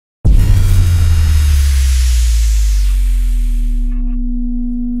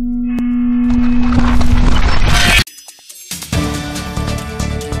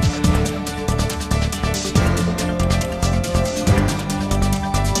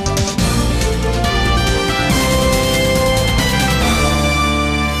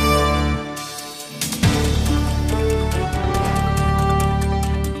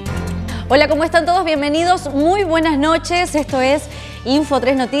Hola, ¿cómo están todos? Bienvenidos, muy buenas noches. Esto es Info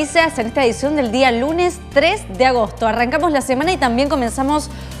 3 Noticias en esta edición del día lunes 3 de agosto. Arrancamos la semana y también comenzamos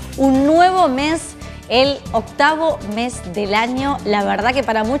un nuevo mes, el octavo mes del año. La verdad que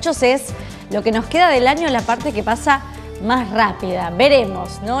para muchos es lo que nos queda del año, la parte que pasa más rápida.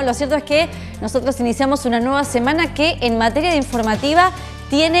 Veremos, ¿no? Lo cierto es que nosotros iniciamos una nueva semana que en materia de informativa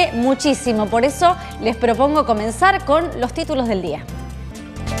tiene muchísimo. Por eso les propongo comenzar con los títulos del día.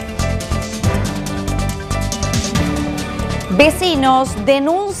 Vecinos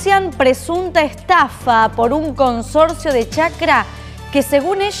denuncian presunta estafa por un consorcio de chacra que,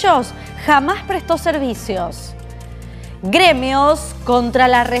 según ellos, jamás prestó servicios. Gremios contra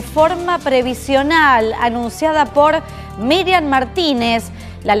la reforma previsional anunciada por Miriam Martínez.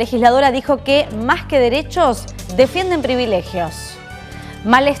 La legisladora dijo que, más que derechos, defienden privilegios.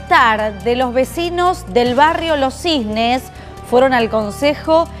 Malestar de los vecinos del barrio Los Cisnes fueron al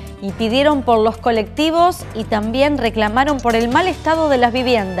Consejo y pidieron por los colectivos y también reclamaron por el mal estado de las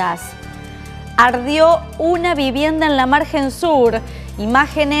viviendas. Ardió una vivienda en la margen sur.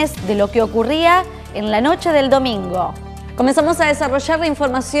 Imágenes de lo que ocurría en la noche del domingo. Comenzamos a desarrollar la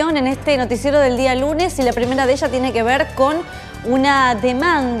información en este noticiero del día lunes y la primera de ellas tiene que ver con una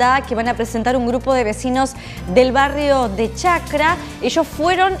demanda que van a presentar un grupo de vecinos del barrio de Chacra. Ellos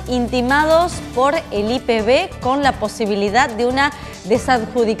fueron intimados por el IPB con la posibilidad de una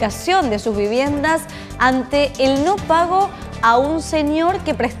desadjudicación de sus viviendas ante el no pago a un señor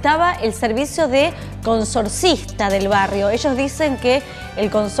que prestaba el servicio de consorcista del barrio. Ellos dicen que el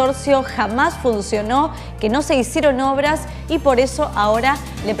consorcio jamás funcionó, que no se hicieron obras y por eso ahora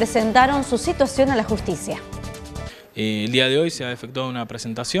le presentaron su situación a la justicia. El día de hoy se ha efectuado una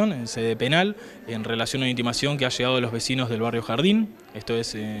presentación en sede penal en relación a una intimación que ha llegado de los vecinos del barrio Jardín, esto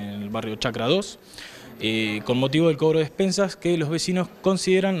es en el barrio Chacra 2, con motivo del cobro de expensas que los vecinos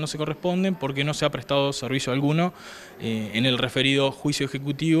consideran no se corresponden porque no se ha prestado servicio alguno en el referido juicio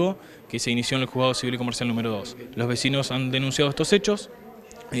ejecutivo que se inició en el Juzgado Civil y Comercial número 2. Los vecinos han denunciado estos hechos.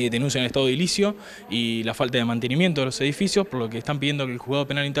 Denuncian el estado edilicio y la falta de mantenimiento de los edificios, por lo que están pidiendo que el juzgado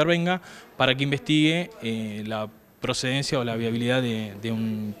penal intervenga para que investigue la procedencia o la viabilidad de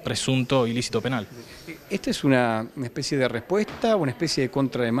un presunto ilícito penal. ¿Esta es una especie de respuesta, una especie de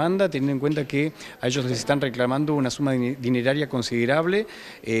contrademanda, teniendo en cuenta que a ellos les están reclamando una suma dineraria considerable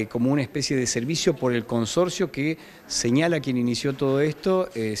como una especie de servicio por el consorcio que señala quien inició todo esto,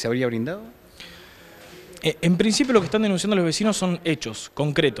 se habría brindado? En principio lo que están denunciando los vecinos son hechos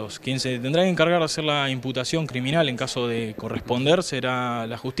concretos. Quien se tendrá que encargar de hacer la imputación criminal en caso de corresponder será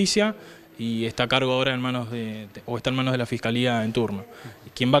la justicia y está a cargo ahora está en manos de la Fiscalía en turno.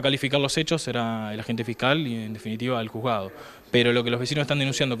 Quien va a calificar los hechos será el agente fiscal y en definitiva el juzgado. Pero lo que los vecinos están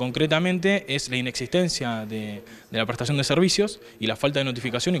denunciando concretamente es la inexistencia de la prestación de servicios y la falta de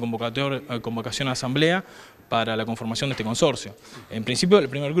notificación y convocación a asamblea para la conformación de este consorcio. En principio el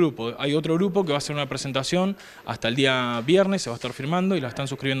primer grupo, hay otro grupo que va a hacer una presentación hasta el día viernes, se va a estar firmando y la están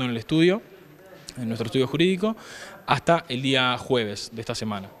suscribiendo en el estudio, en nuestro estudio jurídico, hasta el día jueves de esta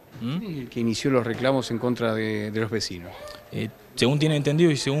semana. El que inició los reclamos en contra de los vecinos. Según tiene entendido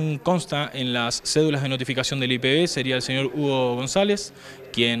y según consta en las cédulas de notificación del IPB, sería el señor Hugo González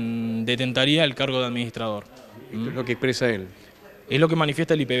quien detentaría el cargo de administrador. Esto es lo que expresa él. Es lo que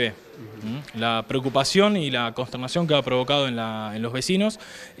manifiesta el IPB. La preocupación y la consternación que ha provocado en los vecinos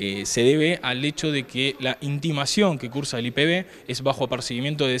se debe al hecho de que la intimación que cursa el IPB es bajo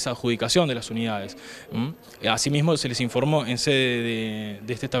apercibimiento de desadjudicación de las unidades. Asimismo, se les informó en sede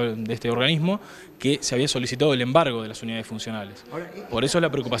de este organismo que se había solicitado el embargo de las unidades funcionales. Por eso es la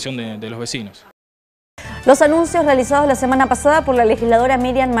preocupación de los vecinos. Los anuncios realizados la semana pasada por la legisladora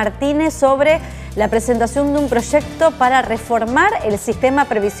Miriam Martínez sobre la presentación de un proyecto para reformar el sistema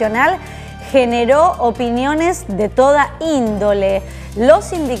previsional generó opiniones de toda índole. Los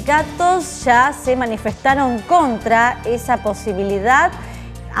sindicatos ya se manifestaron contra esa posibilidad.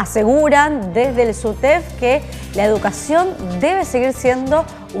 Aseguran desde el SUTEF que la educación debe seguir siendo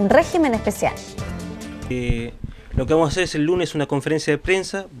un régimen especial. Lo que vamos a hacer es el lunes una conferencia de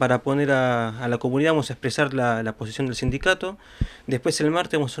prensa para poner a la comunidad, vamos a expresar la posición del sindicato. Después el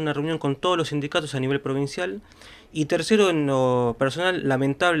martes vamos a hacer una reunión con todos los sindicatos a nivel provincial. Y tercero, en lo personal,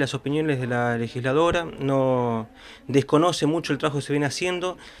 lamentable las opiniones de la legisladora, no desconoce mucho el trabajo que se viene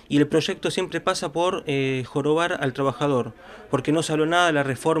haciendo y el proyecto siempre pasa por jorobar al trabajador, porque no se habló nada de la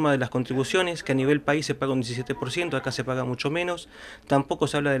reforma de las contribuciones, que a nivel país se paga un 17%, acá se paga mucho menos, tampoco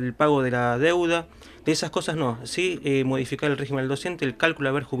se habla del pago de la deuda, de esas cosas no, sí modificar el régimen del docente, el cálculo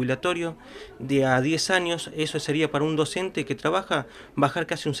haber jubilatorio de a 10 años, eso sería para un docente que trabaja bajar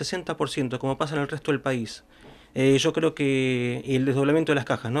casi un 60%, como pasa en el resto del país. Yo creo que el desdoblamiento de las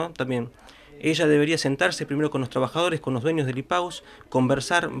cajas, ¿no? También. Ella debería sentarse primero con los trabajadores, con los dueños del IPAUS,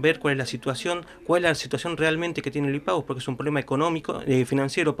 conversar, ver cuál es la situación realmente que tiene el IPAUS, porque es un problema económico,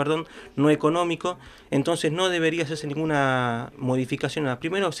 financiero, perdón, no económico. Entonces no debería hacerse ninguna modificación.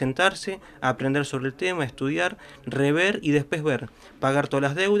 Primero sentarse, aprender sobre el tema, estudiar, rever y después ver. Pagar todas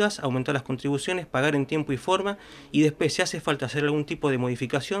las deudas, aumentar las contribuciones, pagar en tiempo y forma, y después, si hace falta hacer algún tipo de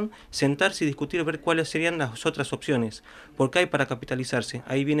modificación, sentarse y discutir, ver cuáles serían las otras opciones, porque hay para capitalizarse.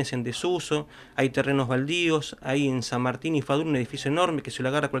 Hay bienes en desuso, hay terrenos baldíos, hay en San Martín y Fadul un edificio enorme que se lo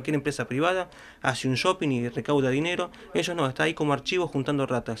agarra cualquier empresa privada, hace un shopping y recauda dinero. Ellos no, está ahí como archivo juntando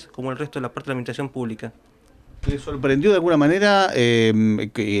ratas, como el resto de la parte de la administración pública. ¿Le sorprendió de alguna manera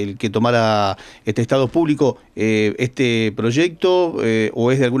que tomara este Estado público este proyecto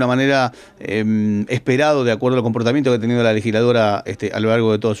o es de alguna manera esperado de acuerdo al comportamiento que ha tenido la legisladora a lo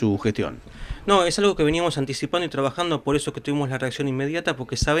largo de toda su gestión? No, es algo que veníamos anticipando y trabajando, por eso que tuvimos la reacción inmediata,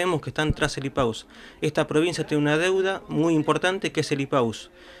 porque sabemos que están tras el IPAUS. Esta provincia tiene una deuda muy importante que es el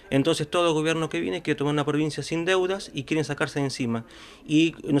IPAUS. Entonces todo gobierno que viene quiere tomar una provincia sin deudas y quieren sacarse de encima.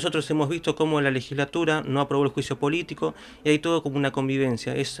 Y nosotros hemos visto cómo la legislatura no aprobó el juicio político y hay todo como una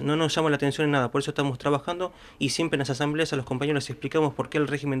convivencia. No nos llama la atención en nada, por eso estamos trabajando y siempre en las asambleas a los compañeros les explicamos por qué el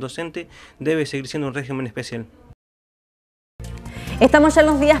régimen docente debe seguir siendo un régimen especial. Estamos ya en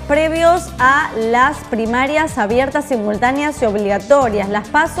los días previos a las primarias abiertas, simultáneas y obligatorias, las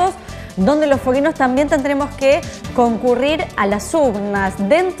PASOs, donde los foguinos también tendremos que concurrir a las urnas.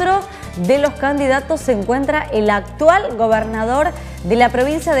 Dentro de los candidatos se encuentra el actual gobernador de la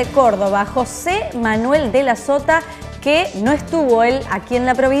provincia de Córdoba, José Manuel de la Sota, que no estuvo él aquí en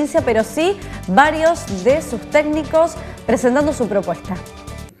la provincia, pero sí varios de sus técnicos presentando su propuesta.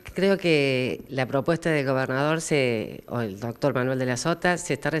 Creo que la propuesta del gobernador, o el doctor Manuel de la Sota,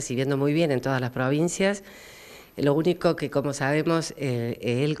 se está recibiendo muy bien en todas las provincias. Lo único que, como sabemos,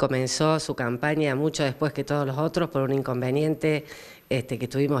 él comenzó su campaña mucho después que todos los otros por un inconveniente que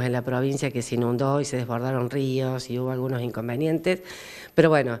tuvimos en la provincia, que se inundó y se desbordaron ríos y hubo algunos inconvenientes. Pero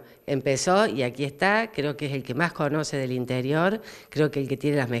bueno, empezó y aquí está. Creo que es el que más conoce del interior, creo que el que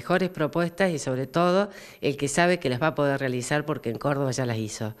tiene las mejores propuestas y sobre todo el que sabe que las va a poder realizar porque en Córdoba ya las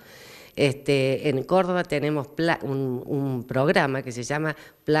hizo. En Córdoba tenemos un programa que se llama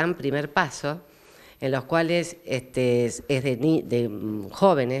Plan Primer Paso, en los cuales es de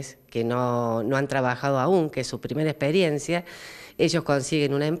jóvenes que no han trabajado aún, que es su primera experiencia. Ellos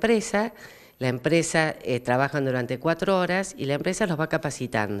consiguen una empresa, la empresa trabajan durante 4 horas y la empresa los va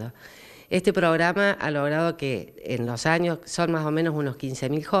capacitando. Este programa ha logrado que en los años son más o menos unos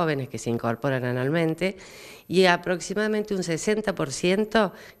 15.000 jóvenes que se incorporan anualmente y aproximadamente un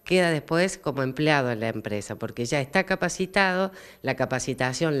 60% queda después como empleado en la empresa, porque ya está capacitado, la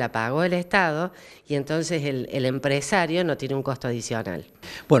capacitación la pagó el Estado y entonces el empresario no tiene un costo adicional.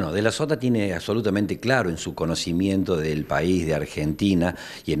 Bueno, de la Sota tiene absolutamente claro en su conocimiento del país, de Argentina,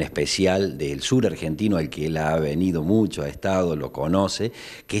 y en especial del sur argentino, al que él ha venido mucho, ha estado, lo conoce,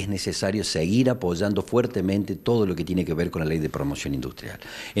 que es necesario seguir apoyando fuertemente todo lo que tiene que ver con la ley de promoción industrial.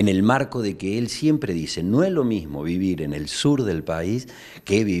 En el marco de que él siempre dice, no es lo mismo vivir en el sur del país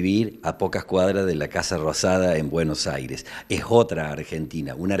que vivir a pocas cuadras de la Casa Rosada en Buenos Aires. Es otra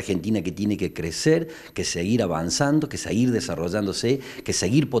Argentina, una Argentina que tiene que crecer, que seguir avanzando, que seguir desarrollándose, que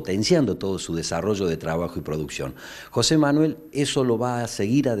seguir potenciando todo su desarrollo de trabajo y producción. José Manuel eso lo va a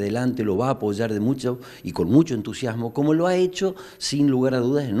seguir adelante, lo va a apoyar de mucho y con mucho entusiasmo, como lo ha hecho sin lugar a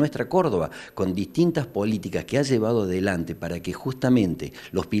dudas en nuestra Córdoba, con distintas políticas que ha llevado adelante para que justamente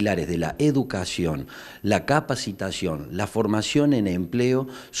los pilares de la educación, la capacitación, la formación en empleo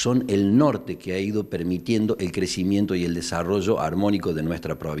son el norte que ha ido permitiendo el crecimiento y el desarrollo armónico de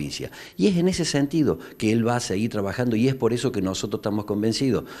nuestra provincia. Y es en ese sentido que él va a seguir trabajando y es por eso que nosotros estamos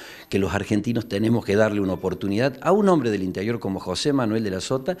convencidos que los argentinos tenemos que darle una oportunidad a un hombre del interior como José Manuel de la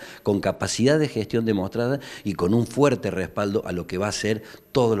Sota, con capacidad de gestión demostrada y con un fuerte respaldo a lo que va a ser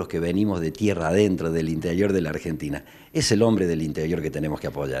todos los que venimos de tierra adentro del interior de la Argentina. Es el hombre del interior que tenemos que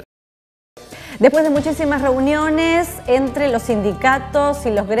apoyar. Después de muchísimas reuniones entre los sindicatos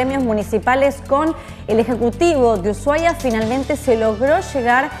y los gremios municipales con el Ejecutivo de Ushuaia, finalmente se logró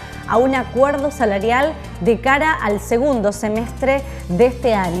llegar a un acuerdo salarial de cara al segundo semestre de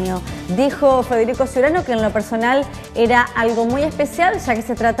este año. Dijo Federico Ciurano que en lo personal era algo muy especial, ya que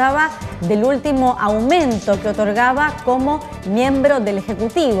se trataba del último aumento que otorgaba como miembro del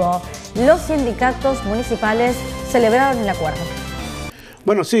Ejecutivo. Los sindicatos municipales celebraron el acuerdo.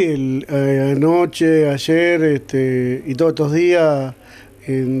 Bueno, sí, anoche, ayer y todos estos días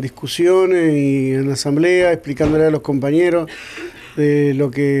en discusiones y en asamblea, explicándole a los compañeros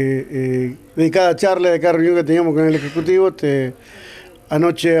lo que de cada charla, de cada reunión que teníamos con el Ejecutivo.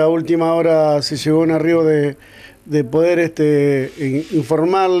 Anoche a última hora se llegó a un arribo de poder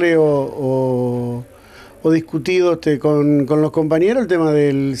informarle o discutido con los compañeros el tema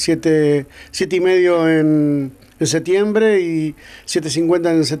del 7,5 en septiembre y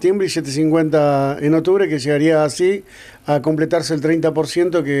 7,50 en septiembre y 7,50 en octubre, que llegaría así a completarse el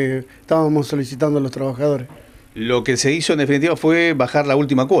 30% que estábamos solicitando a los trabajadores. Lo que se hizo en definitiva fue bajar la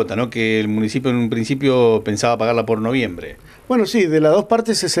última cuota, ¿no? Que el municipio en un principio pensaba pagarla por noviembre. Bueno, sí, de las dos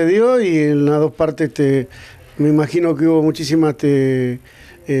partes se cedió y en las dos partes me imagino que hubo muchísima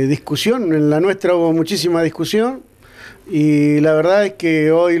discusión. En la nuestra hubo muchísima discusión y la verdad es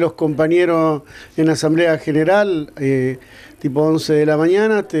que hoy los compañeros en la Asamblea General, tipo 11 de la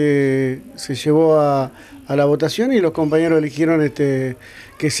mañana, se llevó a la votación y los compañeros eligieron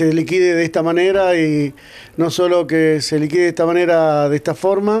que se liquide de esta manera, y no solo que se liquide de esta manera, de esta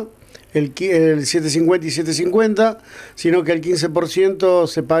forma, el 7,50 y 7,50, sino que el 15%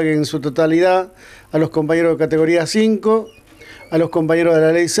 se pague en su totalidad a los compañeros de categoría 5, a los compañeros de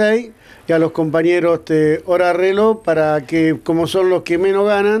la ley 6 y a los compañeros hora reloj, para que, como son los que menos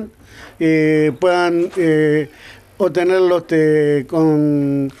ganan, puedan obtenerlos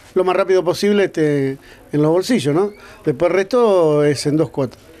con lo más rápido posible en los bolsillos, ¿no? Después el resto es en 2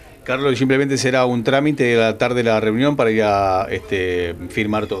 cuotas. Carlos, simplemente será un trámite de la tarde de la reunión para ir a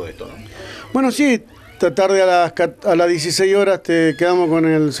firmar todo esto, ¿no? Bueno, sí, esta tarde a las 16 horas quedamos con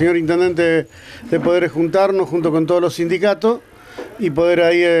el señor intendente de poder juntarnos junto con todos los sindicatos y poder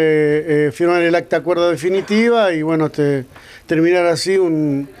ahí firmar el acta de acuerdo definitiva y bueno, terminar así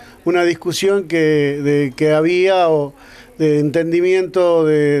una discusión que había o de entendimiento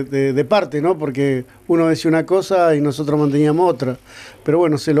de parte, ¿no? Porque uno decía una cosa y nosotros manteníamos otra. Pero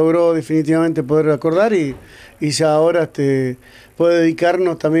bueno, se logró definitivamente poder acordar y ya ahora poder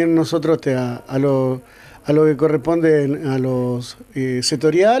dedicarnos también nosotros a lo que corresponde a los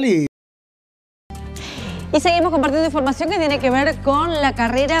sectorial y seguimos compartiendo información que tiene que ver con la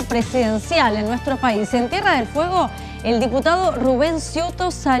carrera presidencial en nuestro país. En Tierra del Fuego, el diputado Rubén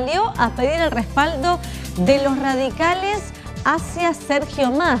Ciuto salió a pedir el respaldo de los radicales hacia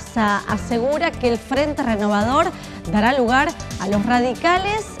Sergio Massa. Asegura que el Frente Renovador dará lugar a los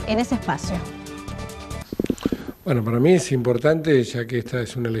radicales en ese espacio. Bueno, para mí es importante, ya que esta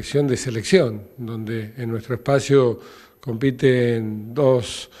es una elección de selección, donde en nuestro espacio compiten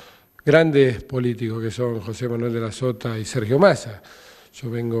dos grandes políticos que son José Manuel de la Sota y Sergio Massa.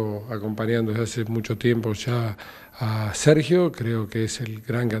 Yo vengo acompañando desde hace mucho tiempo ya a Sergio, creo que es el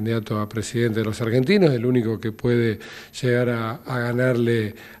gran candidato a presidente de los argentinos, el único que puede llegar a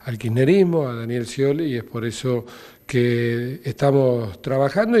ganarle al kirchnerismo, a Daniel Scioli, y es por eso que estamos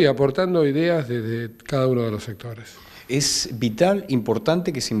trabajando y aportando ideas desde cada uno de los sectores. Es vital,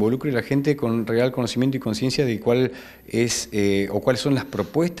 importante que se involucre la gente con real conocimiento y conciencia de cuál es o cuáles son las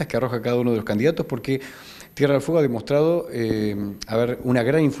propuestas que arroja cada uno de los candidatos, porque Tierra del Fuego ha demostrado haber una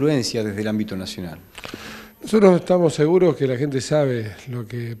gran influencia desde el ámbito nacional. Nosotros estamos seguros que la gente sabe lo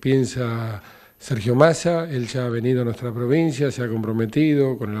que piensa Sergio Massa. Él ya ha venido a nuestra provincia, se ha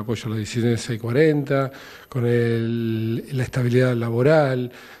comprometido con el apoyo a la 19640, con la estabilidad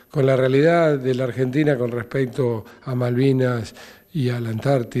laboral, con la realidad de la Argentina con respecto a Malvinas y a la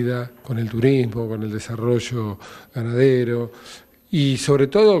Antártida, con el turismo, con el desarrollo ganadero y sobre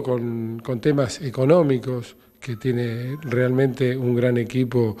todo con temas económicos, que tiene realmente un gran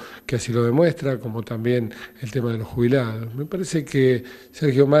equipo que así lo demuestra, como también el tema de los jubilados. Me parece que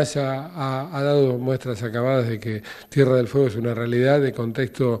Sergio Massa ha dado muestras acabadas de que Tierra del Fuego es una realidad de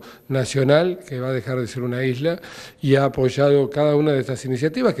contexto nacional que va a dejar de ser una isla, y ha apoyado cada una de estas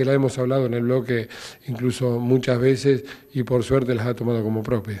iniciativas que la hemos hablado en el bloque incluso muchas veces y por suerte las ha tomado como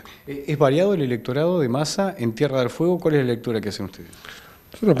propias. ¿Es variado el electorado de Massa en Tierra del Fuego? ¿Cuál es la lectura que hacen ustedes?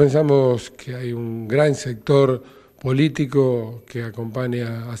 Nosotros pensamos que hay un gran sector político que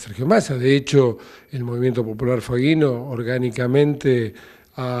acompaña a Sergio Massa. De hecho, el Movimiento Popular Fueguino orgánicamente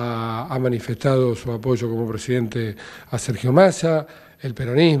ha manifestado su apoyo como presidente a Sergio Massa. El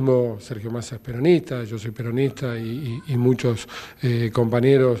peronismo, Sergio Massa es peronista, yo soy peronista y muchos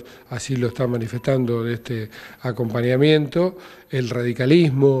compañeros así lo están manifestando de este acompañamiento. El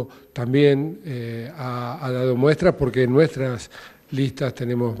radicalismo también ha dado muestras, porque en nuestras listas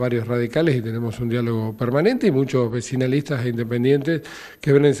tenemos varios radicales y tenemos un diálogo permanente, y muchos vecinalistas e independientes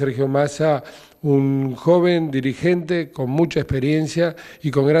que ven en Sergio Massa un joven dirigente con mucha experiencia y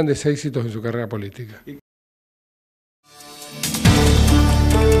con grandes éxitos en su carrera política.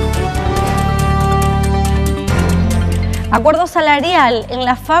 Acuerdo salarial en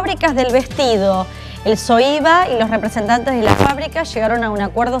las fábricas del vestido. El SOIVA y los representantes de la fábrica llegaron a un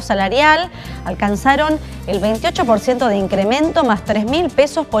acuerdo salarial, alcanzaron el 28% de incremento más 3.000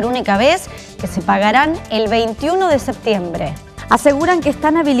 pesos por única vez que se pagarán el 21 de septiembre. Aseguran que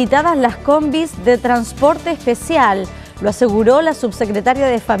están habilitadas las combis de transporte especial, lo aseguró la subsecretaria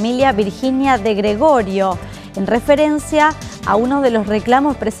de Familia Virginia de Gregorio, en referencia a uno de los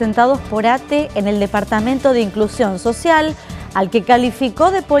reclamos presentados por ATE en el Departamento de Inclusión Social, al que calificó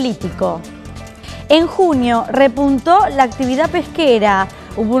de político. En junio repuntó la actividad pesquera.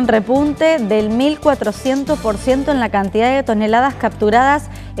 Hubo un repunte del 1.400% en la cantidad de toneladas capturadas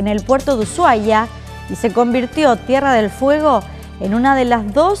en el puerto de Ushuaia y se convirtió Tierra del Fuego en una de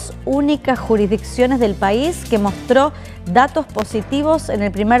las 2 únicas jurisdicciones del país que mostró datos positivos en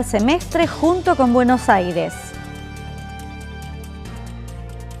el primer semestre junto con Buenos Aires.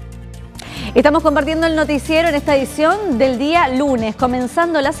 Estamos compartiendo el noticiero en esta edición del día lunes.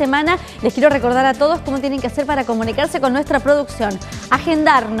 Comenzando la semana, les quiero recordar a todos cómo tienen que hacer para comunicarse con nuestra producción.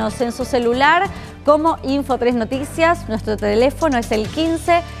 Agendarnos en su celular como Info3 Noticias. Nuestro teléfono es el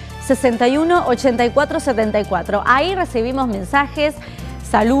 15 61 84 74. Ahí recibimos mensajes,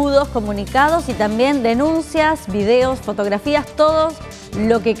 saludos, comunicados y también denuncias, videos, fotografías, todo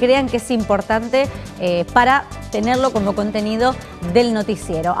lo que crean que es importante para tenerlo como contenido del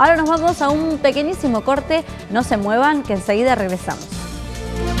noticiero. Ahora nos vamos a un pequeñísimo corte, no se muevan que enseguida regresamos.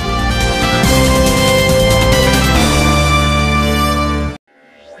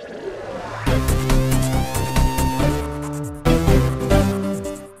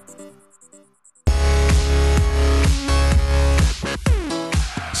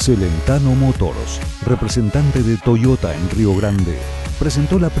 Celentano Motors, representante de Toyota en Río Grande,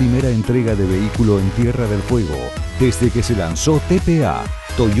 presentó la primera entrega de vehículo en Tierra del Fuego desde que se lanzó TPA,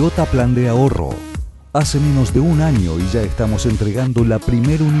 Toyota Plan de Ahorro. Hace menos de un año y ya estamos entregando la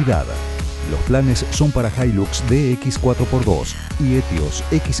primera unidad. Los planes son para Hilux DX 4x2 y Etios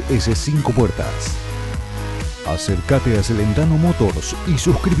XS 5 puertas. Acércate a Celentano Motors y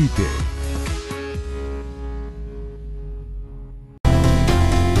suscríbete.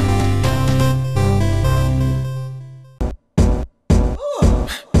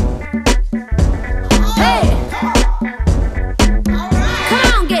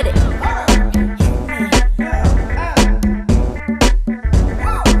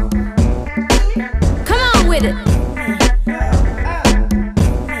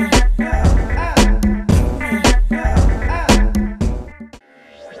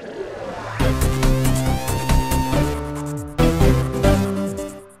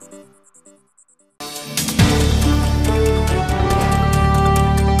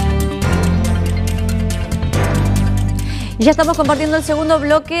 Ya estamos compartiendo el segundo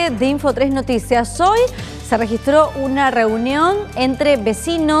bloque de Info3 Noticias. Hoy se registró una reunión entre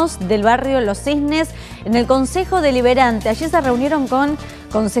vecinos del barrio Los Cisnes en el Consejo Deliberante. Allí se reunieron con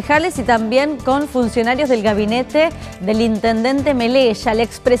concejales y también con funcionarios del gabinete del intendente Melella. Le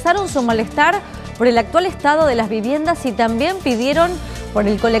expresaron su malestar por el actual estado de las viviendas y también pidieron por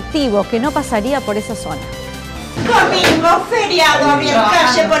el colectivo que no pasaría por esa zona. Domingo, feriado, había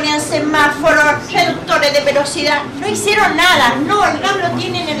calle, ponían semáforos, reductores de velocidad. No hicieron nada, no, el gas lo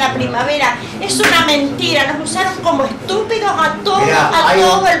tienen en la primavera. Es una mentira, nos usaron como estúpidos a todo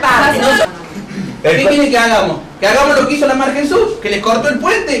el barrio. ¿Qué quieren que hagamos? Que hagamos lo que hizo la Margen Sur, que les cortó el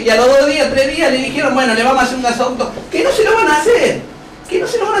puente y a los 2 días, 3 días le dijeron, bueno, le vamos a hacer un gasoducto. Que no se lo van a hacer, que no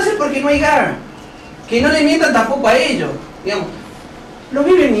se lo van a hacer porque no hay gas. Que no le mientan tampoco a ellos, digamos. Lo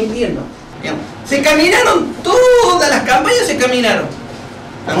viven mintiendo. Se caminaron todas las campañas, se caminaron.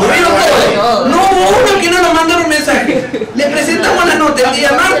 Movieron todo. No hubo uno que no nos mandaron mensaje. Le presentamos la nota el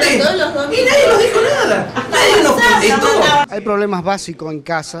día martes y nadie nos dijo nada. Nadie nos contestó. Hay problemas básicos en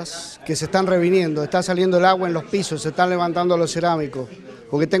casas que se están reviniendo. Está saliendo el agua en los pisos, se están levantando los cerámicos.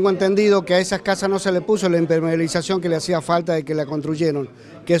 Porque tengo entendido que a esas casas no se le puso la impermeabilización que le hacía falta de que la construyeron,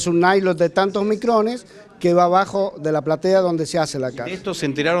 que es un nylon de tantos micrones que va abajo de la platea donde se hace la casa. ¿De esto se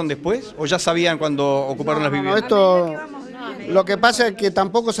enteraron después o ya sabían cuando ocuparon las viviendas? Lo que pasa es que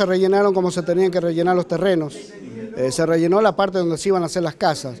tampoco se rellenaron como se tenían que rellenar los terrenos. Se rellenó la parte donde se iban a hacer las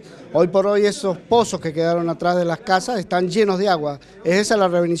casas. Hoy por hoy esos pozos que quedaron atrás de las casas están llenos de agua. Es esa la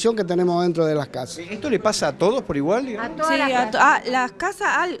revisión que tenemos dentro de las casas. ¿Esto le pasa a todos por igual? Sí, las casas,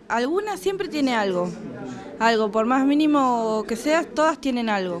 algunas siempre tiene algo. Algo, por más mínimo que sea, todas tienen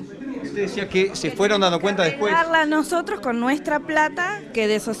algo. Usted decía que se fueron dando cuenta después. Nosotros con nuestra plata, que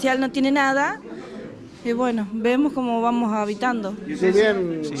de social no tiene nada, y bueno, vemos cómo vamos habitando.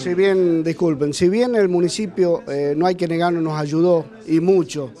 Si bien, disculpen, si bien el municipio, no hay que negarlo, nos ayudó y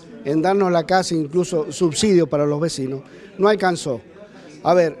mucho en darnos la casa, incluso subsidio para los vecinos, no alcanzó.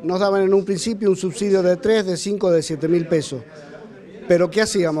 A ver, nos daban en un principio un subsidio de 3, de 5, de 7.000 pesos. Pero ¿qué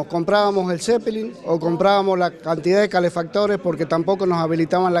hacíamos? Comprábamos el Zeppelin o comprábamos la cantidad de calefactores porque tampoco nos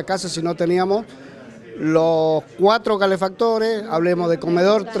habilitaban la casa si no teníamos los 4 calefactores, hablemos de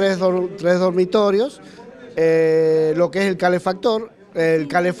comedor, 3 dormitorios, lo que es el calefactor, el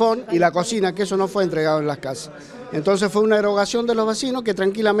calefón y la cocina, que eso no fue entregado en las casas. Entonces fue una erogación de los vecinos que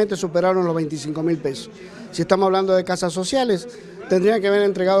tranquilamente superaron los 25.000 pesos. Si estamos hablando de casas sociales, tendrían que haber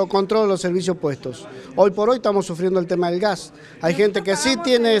entregado con todos los servicios puestos. Hoy por hoy estamos sufriendo el tema del gas. Hay gente que sí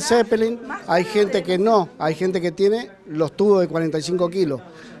tiene Zeppelin, hay gente que no, hay gente que tiene los tubos de 45 kilos.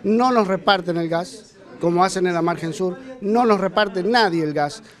 No nos reparten el gas, como hacen en la margen sur, no nos reparte nadie el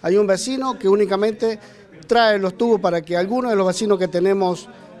gas. Hay un vecino que únicamente trae los tubos para que algunos de los vecinos que tenemos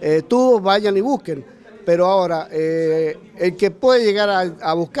tubos vayan y busquen. Pero ahora, el que puede llegar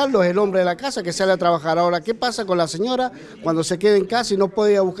a buscarlo es el hombre de la casa que sale a trabajar. Ahora, ¿qué pasa con la señora cuando se queda en casa y no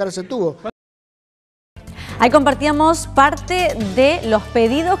puede ir a buscar ese tubo? Ahí compartíamos parte de los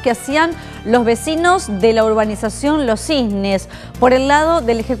pedidos que hacían los vecinos de la urbanización Los Cisnes. Por el lado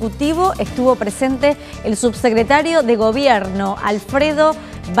del Ejecutivo estuvo presente el subsecretario de Gobierno, Alfredo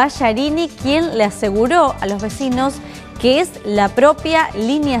Ballarini, quien le aseguró a los vecinos que es la propia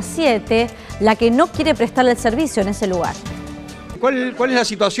línea 7 la que no quiere prestarle el servicio en ese lugar. ¿Cuál es la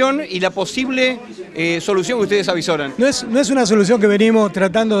situación y la posible solución que ustedes avisoran? No es una solución que venimos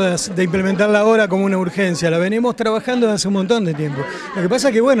tratando de implementarla ahora como una urgencia, la venimos trabajando desde hace un montón de tiempo. Lo que pasa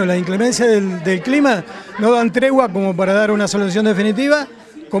es que, bueno, la inclemencia del clima no dan tregua como para dar una solución definitiva,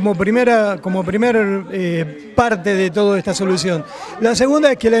 como primer parte de toda esta solución. La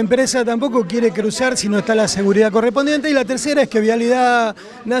segunda es que la empresa tampoco quiere cruzar si no está la seguridad correspondiente, y la tercera es que Vialidad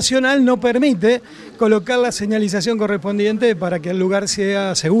Nacional no permite colocar la señalización correspondiente para que el lugar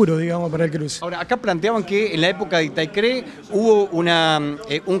sea seguro, digamos, para el cruce. Ahora, acá planteaban que en la época de Itaicré hubo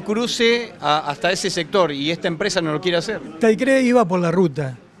un cruce hasta ese sector y esta empresa no lo quiere hacer. Itaicré iba por la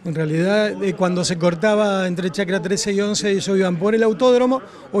ruta. En realidad, cuando se cortaba entre Chacra 13 y 11, ellos iban por el autódromo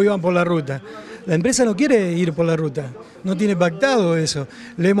o iban por la ruta. La empresa no quiere ir por la ruta, no tiene pactado eso.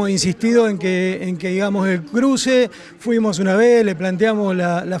 Le hemos insistido en que digamos el cruce, fuimos una vez, le planteamos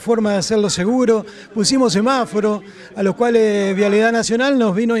la forma de hacerlo seguro, pusimos semáforos, a los cuales Vialidad Nacional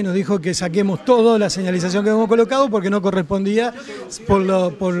nos vino y nos dijo que saquemos toda la señalización que hemos colocado porque no correspondía por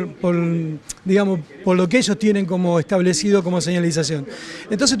lo que ellos tienen como establecido como señalización.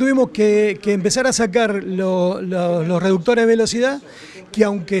 Entonces tuvimos que empezar a sacar los reductores de velocidad, que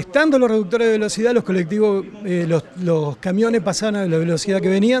aunque estando los reductores de velocidad, los colectivos, los camiones pasaban a la velocidad que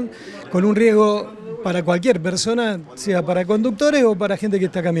venían, con un riesgo para cualquier persona, sea para conductores o para gente que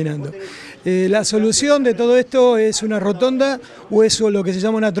está caminando. La solución de todo esto es una rotonda o eso lo que se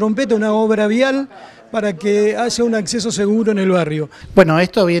llama una trompeta, una obra vial, para que haya un acceso seguro en el barrio. Bueno,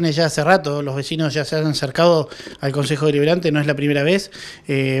 esto viene ya hace rato, los vecinos ya se han acercado al Consejo Deliberante, no es la primera vez.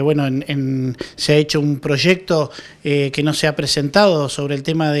 Se ha hecho un proyecto que no se ha presentado sobre el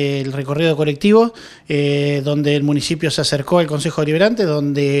tema del recorrido colectivo, donde el municipio se acercó al Consejo Deliberante,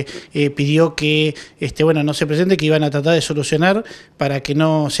 donde pidió que no se presente, que iban a tratar de solucionar para que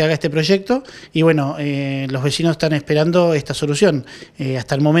no se haga este proyecto. Y bueno, los vecinos están esperando esta solución.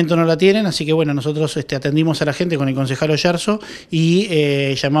 Hasta el momento no la tienen, así que bueno, nosotros atendimos a la gente con el concejal Oyarzo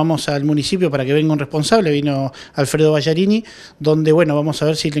y llamamos al municipio para que venga un responsable, vino Alfredo Ballarini, donde bueno, vamos a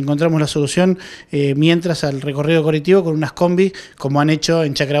ver si le encontramos la solución mientras al recorrido colectivo con unas combis como han hecho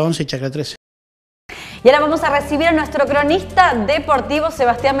en Chacra 11 y Chacra 13. Y ahora vamos a recibir a nuestro cronista deportivo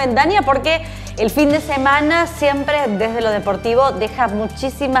Sebastián Mendaña, porque el fin de semana siempre desde lo deportivo deja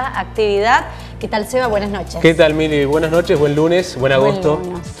muchísima actividad. ¿Qué tal, Seba? Buenas noches. ¿Qué tal, Mili? Buenas noches, buen lunes, buen agosto.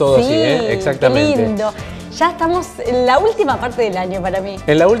 Todo sí, así, exactamente. Qué lindo. Ya estamos en la última parte del año para mí.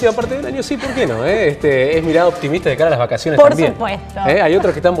 En la última parte del año, sí, ¿por qué no? Es mirada optimista de cara a las vacaciones Por también. Por supuesto. Hay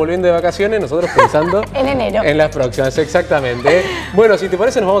otros que están volviendo de vacaciones, nosotros pensando en enero. En las próximas, exactamente. Bueno, si te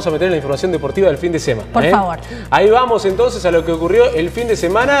parece, nos vamos a meter en la información deportiva del fin de semana. Por favor. Ahí vamos entonces a lo que ocurrió el fin de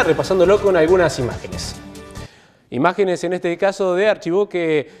semana, repasándolo con algunas imágenes. Imágenes en este caso de archivo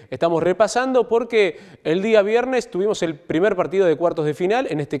que estamos repasando porque el día viernes tuvimos el primer partido de cuartos de final,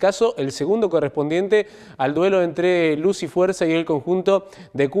 en este caso el segundo correspondiente al duelo entre Luz y Fuerza y el conjunto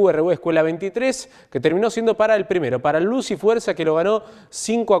de QRU Escuela 23, que terminó siendo para el primero, para Luz y Fuerza, que lo ganó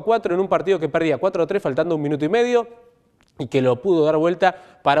 5-4 en un partido que perdía 4-3 faltando 1 minuto y medio y que lo pudo dar vuelta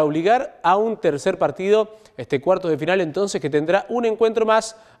para obligar a un tercer partido, cuartos de final entonces, que tendrá un encuentro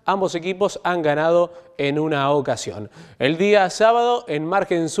más. Ambos equipos han ganado en una ocasión. El día sábado, en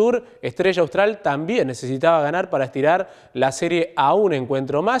Margen Sur, Estrella Austral también necesitaba ganar para estirar la serie a un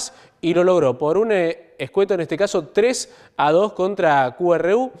encuentro más y lo logró por un escueto, en este caso 3-2 contra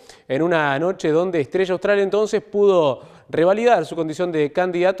QRU, en una noche donde Estrella Austral entonces pudo revalidar su condición de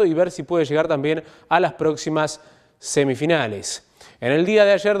candidato y ver si puede llegar también a las próximas semifinales. En el día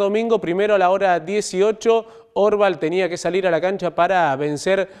de ayer domingo, primero a la hora 18, Orval tenía que salir a la cancha para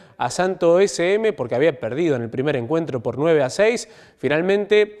vencer a Santo SM porque había perdido en el primer encuentro por 9-6.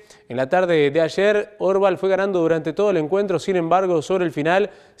 Finalmente, en la tarde de ayer, Orval fue ganando durante todo el encuentro, sin embargo, sobre el final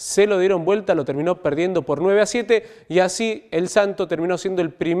se lo dieron vuelta, lo terminó perdiendo por 9-7 y así el Santo terminó siendo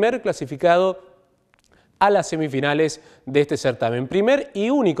el primer clasificado a las semifinales de este certamen. Primer y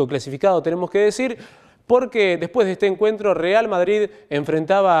único clasificado, tenemos que decir, porque después de este encuentro Real Madrid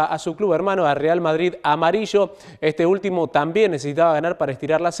enfrentaba a su club hermano, a Real Madrid Amarillo. Este último también necesitaba ganar para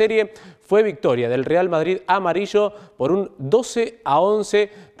estirar la serie. Fue victoria del Real Madrid Amarillo por un 12-11,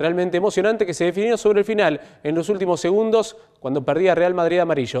 realmente emocionante, que se definió sobre el final en los últimos segundos, cuando perdía Real Madrid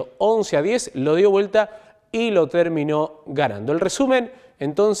Amarillo 11-10, lo dio vuelta y lo terminó ganando. El resumen,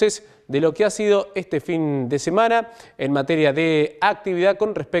 entonces, de lo que ha sido este fin de semana en materia de actividad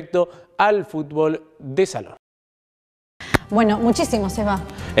con respecto al fútbol de salón. Bueno, muchísimo, Seba.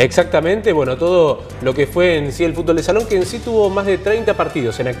 Exactamente, bueno, todo lo que fue en sí el fútbol de salón, que en sí tuvo más de 30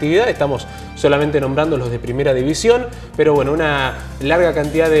 partidos en actividad, estamos solamente nombrando los de primera división, pero bueno, una larga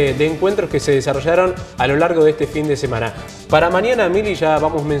cantidad de encuentros que se desarrollaron a lo largo de este fin de semana. Para mañana, Mili, ya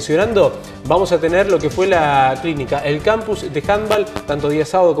vamos mencionando, vamos a tener lo que fue la clínica, el campus de handball, tanto día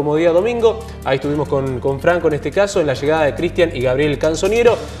sábado como día domingo. Ahí estuvimos con Franco en este caso, en la llegada de Cristian y Gabriel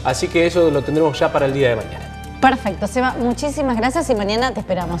Canzoniero, así que eso lo tendremos ya para el día de mañana. Perfecto, Seba, muchísimas gracias y mañana te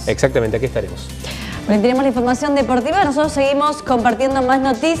esperamos. Exactamente, aquí estaremos. Bueno, tenemos la información deportiva, nosotros seguimos compartiendo más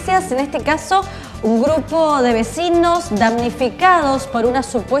noticias. En este caso, un grupo de vecinos damnificados por una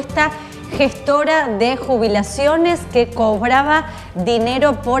supuesta gestora de jubilaciones que cobraba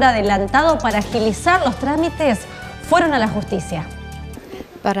dinero por adelantado para agilizar los trámites, fueron a la justicia.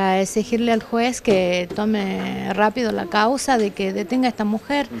 Para exigirle al juez que tome rápido la causa de que detenga a esta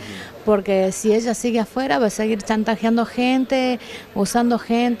mujer, porque si ella sigue afuera va a seguir chantajeando gente, usando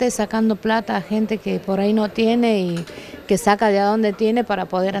gente, sacando plata a gente que por ahí no tiene y que saca de a donde tiene para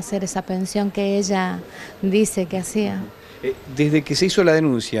poder hacer esa pensión que ella dice que hacía. Desde que se hizo la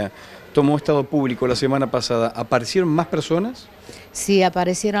denuncia, tomó estado público la semana pasada, ¿aparecieron más personas? Sí,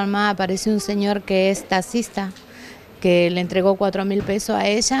 aparecieron más, apareció un señor que es taxista, que le entregó 4.000 pesos a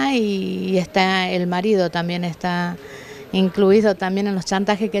ella y está el marido también está incluido también en los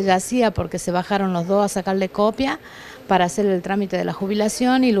chantajes que ella hacía porque se bajaron los dos a sacarle copia para hacer el trámite de la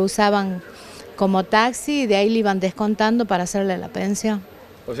jubilación y lo usaban como taxi y de ahí le iban descontando para hacerle la pensión.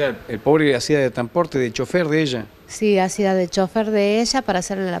 O sea, el pobre hacía de transporte, de chofer de ella. Sí, hacía de chofer de ella para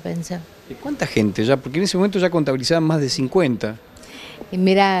hacerle la pensión. ¿Y cuánta gente ya? Porque en ese momento ya contabilizaban más de 50. Y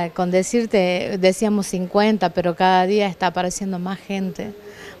mira, con decirte, decíamos 50, pero cada día está apareciendo más gente.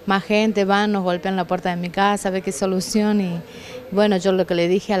 Más gente van, nos golpean la puerta de mi casa, a ver qué solución. Y bueno, yo lo que le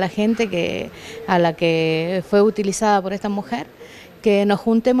dije a la gente, a la que fue utilizada por esta mujer, que nos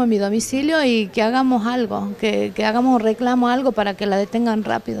juntemos en mi domicilio y que hagamos algo, que hagamos un reclamo, algo para que la detengan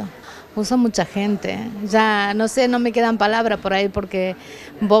rápido. Usa mucha gente, ya no sé, no me quedan palabras por ahí porque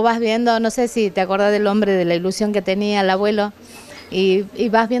vos vas viendo, no sé si te acordás del hombre de la ilusión que tenía el abuelo, y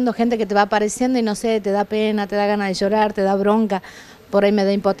vas viendo gente que te va apareciendo y no sé, te da pena, te da ganas de llorar, te da bronca, por ahí me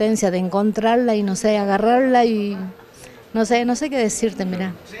da impotencia de encontrarla y no sé, agarrarla y no sé qué decirte,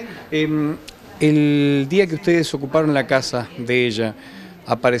 mira. El día que ustedes ocuparon la casa de ella,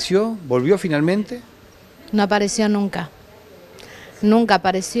 ¿apareció? ¿Volvió finalmente? No apareció nunca. Nunca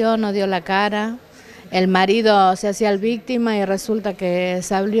apareció, no dio la cara. El marido se hacía el víctima y resulta que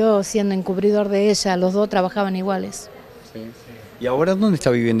salió siendo encubridor de ella. Los dos trabajaban iguales. Sí. ¿Y ahora dónde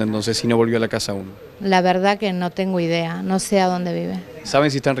está viviendo entonces si no volvió a la casa aún? La verdad que no tengo idea, no sé a dónde vive. ¿Saben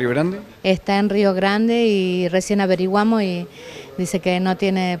si está en Río Grande? Está en Río Grande y recién averiguamos y dice que no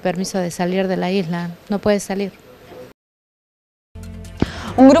tiene permiso de salir de la isla, no puede salir.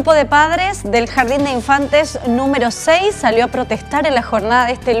 Un grupo de padres del Jardín de Infantes número 6 salió a protestar en la jornada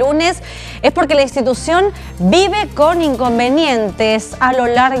de este lunes. Es porque la institución vive con inconvenientes a lo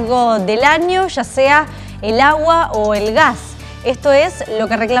largo del año, ya sea el agua o el gas. Esto es lo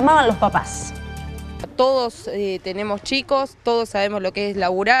que reclamaban los papás. Todos tenemos chicos, todos sabemos lo que es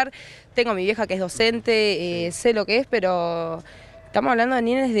laburar. Tengo a mi vieja que es docente, sé lo que es, pero Estamos hablando de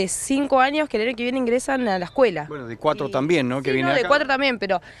niños de 5 años que el año que viene ingresan a la escuela. Bueno, de 4 también, ¿no? Que Sí, viene no, de acá. 4 también,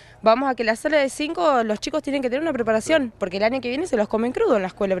 pero vamos a que la sala de 5 los chicos tienen que tener una preparación, porque el año que viene se los comen crudo en la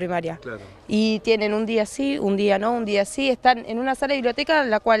escuela primaria. Claro. Y tienen un día sí, un día no, un día sí. Están en una sala de biblioteca en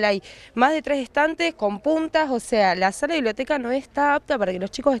la cual hay más de 3 estantes con puntas, o sea, la sala de biblioteca no está apta para que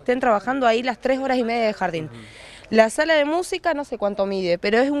los chicos estén trabajando ahí las 3 horas y media de jardín. La sala de música no sé cuánto mide,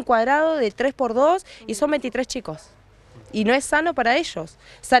 pero es un cuadrado de 3x2 y son 23 chicos. Y no es sano para ellos.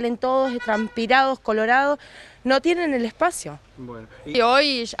 Salen todos transpirados, colorados, no tienen el espacio. Bueno, y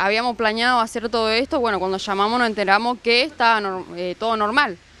hoy habíamos planeado hacer todo esto, bueno, cuando llamamos nos enteramos que estaba todo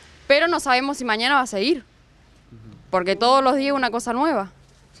normal, pero no sabemos si mañana va a seguir, porque todos los días es una cosa nueva.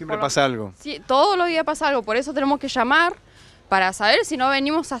 Siempre pasa algo. Sí, todos los días pasa algo, por eso tenemos que llamar para saber si no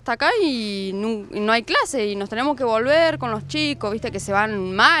venimos hasta acá y no hay clase y nos tenemos que volver con los chicos, viste, que se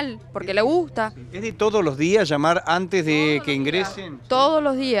van mal porque les gusta. ¿Es de todos los días llamar antes de que ingresen? Todos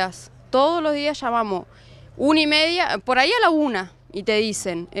los días llamamos 1:30, por ahí a la 1 y te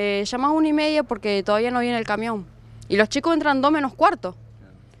dicen, llamás 1:30 porque todavía no viene el camión. Y los chicos entran 2:45.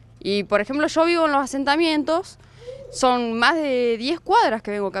 Y por ejemplo yo vivo en los asentamientos, son más de 10 cuadras que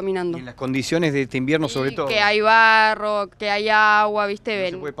vengo caminando. Y en las condiciones de este invierno sobre todo. Que hay barro, que hay agua,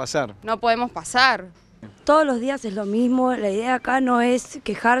 viste. No se puede pasar. No podemos pasar. Todos los días es lo mismo, la idea acá no es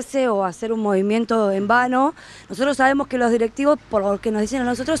quejarse o hacer un movimiento en vano. Nosotros sabemos que los directivos, por lo que nos dicen a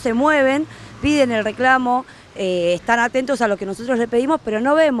nosotros, se mueven, piden el reclamo, están atentos a lo que nosotros le pedimos, pero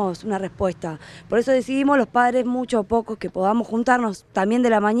no vemos una respuesta. Por eso decidimos los padres, muchos o pocos, que podamos juntarnos también de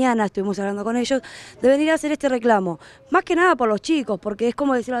la mañana, estuvimos hablando con ellos, de venir a hacer este reclamo. Más que nada por los chicos, porque es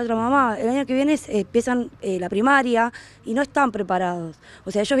como decía la otra mamá, el año que viene empiezan la primaria y no están preparados.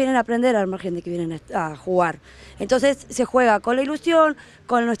 O sea, ellos vienen a aprender al margen de que vienen a jugar. Entonces se juega con la ilusión,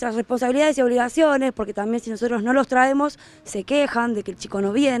 con nuestras responsabilidades y obligaciones, porque también si nosotros no los traemos, se quejan de que el chico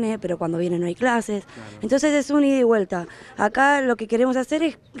no viene, pero cuando viene no hay clases. Claro. Entonces es un ida y vuelta. Acá lo que queremos hacer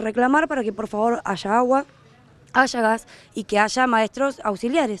es reclamar para que por favor haya agua, haya gas y que haya maestros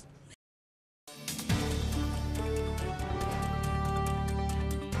auxiliares.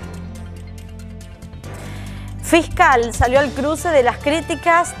 Fiscal salió al cruce de las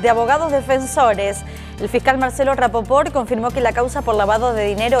críticas de abogados defensores. El fiscal Marcelo Rapoport confirmó que la causa por lavado de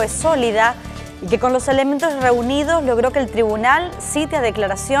dinero es sólida y que con los elementos reunidos logró que el tribunal cite a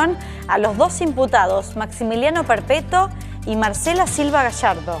declaración a los 2 imputados, Maximiliano Perpeto y Marcela Silva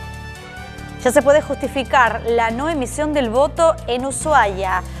Gallardo. Ya se puede justificar la no emisión del voto en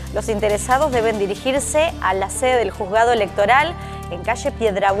Ushuaia. Los interesados deben dirigirse a la sede del juzgado electoral en calle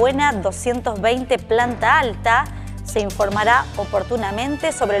Piedrabuena 220, planta alta. Se informará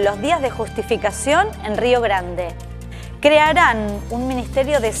oportunamente sobre los días de justificación en Río Grande. Crearán un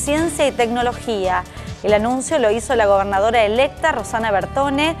Ministerio de Ciencia y Tecnología. El anuncio lo hizo la gobernadora electa, Rosana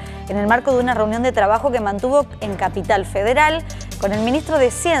Bertone, en el marco de una reunión de trabajo que mantuvo en Capital Federal con el ministro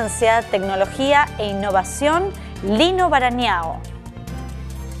de Ciencia, Tecnología e Innovación, Lino Barañao.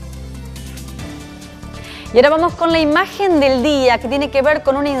 Y ahora vamos con la imagen del día, que tiene que ver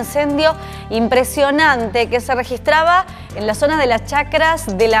con un incendio impresionante que se registraba en la zona de las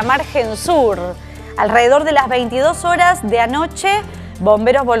chacras de la margen sur. Alrededor de las 22 horas de anoche,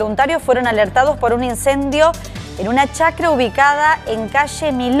 bomberos voluntarios fueron alertados por un incendio en una chacra ubicada en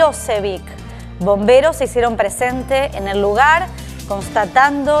calle Milosevic. Bomberos se hicieron presente en el lugar,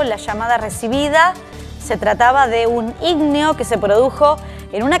 constatando la llamada recibida. Se trataba de un ígneo que se produjo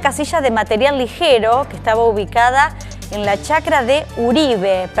en una casilla de material ligero que estaba ubicada en la chacra de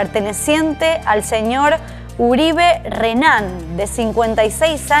Uribe, perteneciente al señor Uribe Renán, de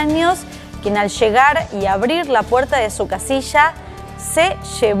 56 años, quien al llegar y abrir la puerta de su casilla se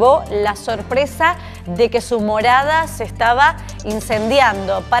llevó la sorpresa de que su morada se estaba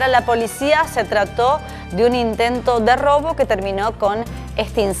incendiando. Para la policía se trató de un intento de robo que terminó con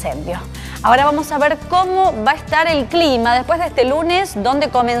este incendio. Ahora vamos a ver cómo va a estar el clima después de este lunes, donde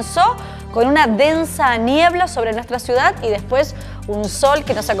comenzó con una densa niebla sobre nuestra ciudad y después un sol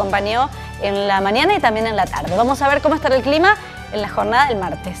que nos acompañó en la mañana y también en la tarde. Vamos a ver cómo estará el clima en la jornada del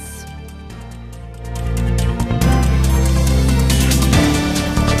martes.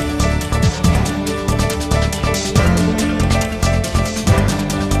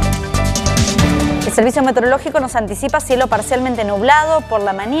 El Servicio Meteorológico nos anticipa cielo parcialmente nublado por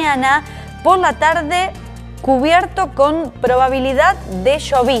la mañana, por la tarde cubierto con probabilidad de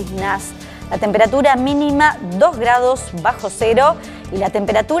lloviznas. La temperatura mínima 2 grados bajo cero y la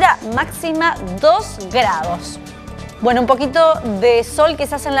temperatura máxima 2 grados. Bueno, un poquito de sol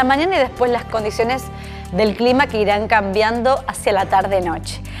quizás en la mañana y después las condiciones del clima que irán cambiando hacia la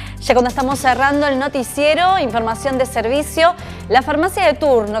tarde-noche. Ya cuando estamos cerrando el noticiero, información de servicio, la farmacia de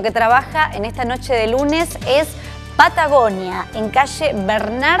turno que trabaja en esta noche de lunes es Patagonia, en calle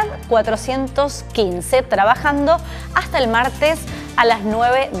Bernard 415, trabajando hasta el martes a las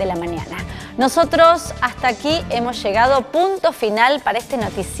 9 de la mañana. Nosotros hasta aquí hemos llegado, punto final para este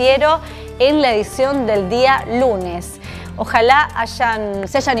noticiero en la edición del día lunes. Ojalá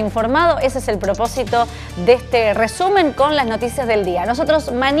se hayan informado, ese es el propósito de este resumen con las noticias del día.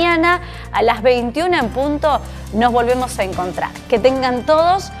 Nosotros mañana a las 21 en punto nos volvemos a encontrar. Que tengan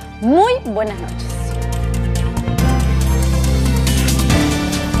todos muy buenas noches.